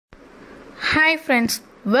Hi friends,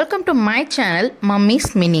 welcome to my channel Mummy's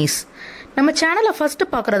Minis. நம்ம சேனலை first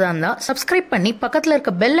பார்க்கறதா இருந்தா Subscribe பண்ணி பக்கத்துல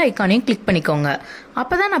இருக்க பெல் ஐகானையும் கிளிக் பண்ணிக்கோங்க.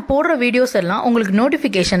 அப்பதான் நான் போடுற வீடியோஸ் எல்லாம் உங்களுக்கு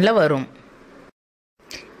நோட்டிஃபிகேஷன்ல வரும்.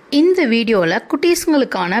 இந்த வீடியோல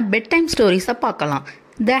குட்டீஸ்களுக்கான bedtime ஸ்டோரிஸை பார்க்கலாம்.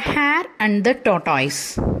 The Hare and the Tortoise.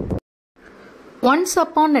 Once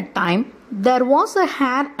upon a time, there was a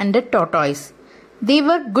hare and a tortoise. They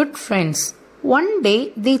were good friends. One day,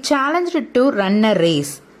 they challenged to run a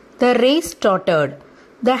race. The race started.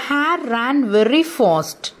 The hare ran very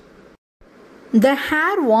fast. The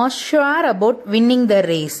hare was sure about winning the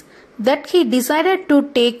race, that he decided to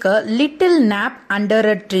take a little nap under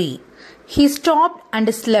a tree. He stopped and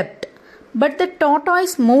slept, but the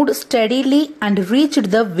tortoise moved steadily and reached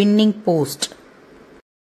the winning post.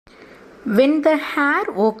 When the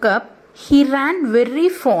hare woke up, he ran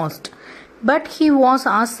very fast, but he was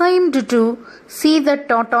ashamed to see the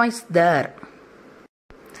tortoise there.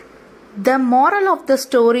 The moral of the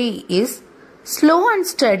story is, slow and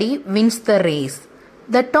steady wins the race.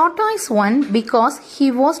 The tortoise won because he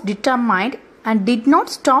was determined and did not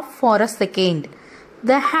stop for a second.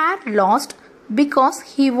 The hare lost because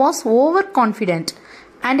he was overconfident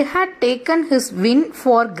and had taken his win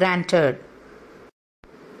for granted.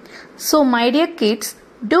 So my dear kids,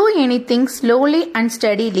 do anything slowly and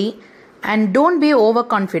steadily and don't be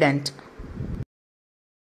overconfident.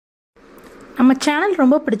 நம்ம channel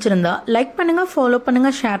ரொம்ப பிடிச்சிருந்தா like பண்ணுங்க, follow பண்ணுங்க,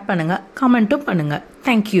 share பண்ணுங்க, கமெண்ட்டும் பண்ணுங்க.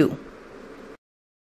 Thank you.